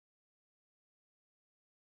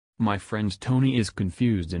My friend Tony is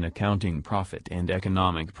confused in accounting profit and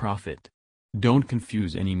economic profit. Don't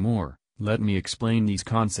confuse anymore, let me explain these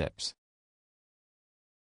concepts.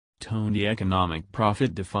 Tony, economic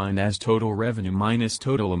profit defined as total revenue minus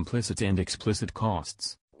total implicit and explicit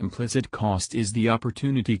costs. Implicit cost is the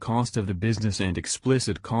opportunity cost of the business and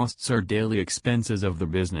explicit costs are daily expenses of the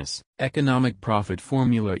business. Economic profit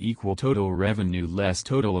formula equal total revenue less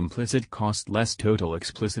total implicit cost less total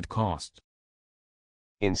explicit cost.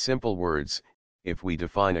 In simple words, if we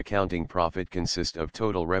define accounting profit consists of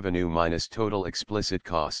total revenue minus total explicit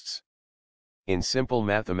costs. In simple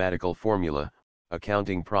mathematical formula,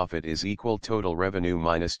 accounting profit is equal total revenue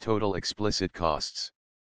minus total explicit costs.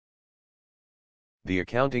 The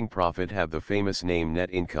accounting profit have the famous name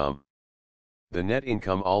net income. The net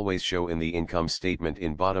income always show in the income statement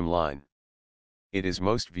in bottom line. It is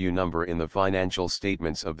most view number in the financial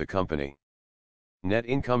statements of the company. Net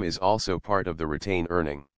income is also part of the retained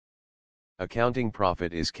earning. Accounting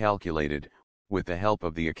profit is calculated, with the help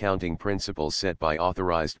of the accounting principles set by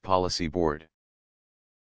authorized policy board.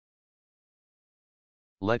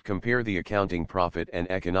 Let's compare the accounting profit and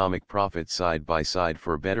economic profit side by side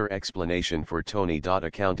for better explanation for Tony.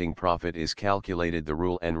 Accounting profit is calculated the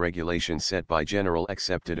rule and regulation set by general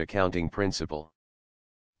accepted accounting principle.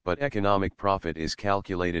 But economic profit is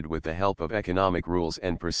calculated with the help of economic rules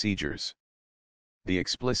and procedures. The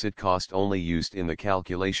explicit cost only used in the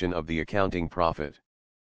calculation of the accounting profit.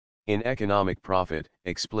 In economic profit,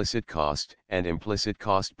 explicit cost and implicit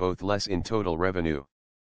cost both less in total revenue.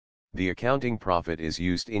 The accounting profit is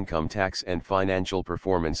used income tax and financial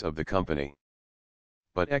performance of the company.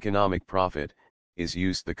 But economic profit is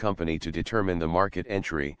used the company to determine the market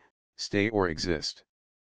entry, stay or exist.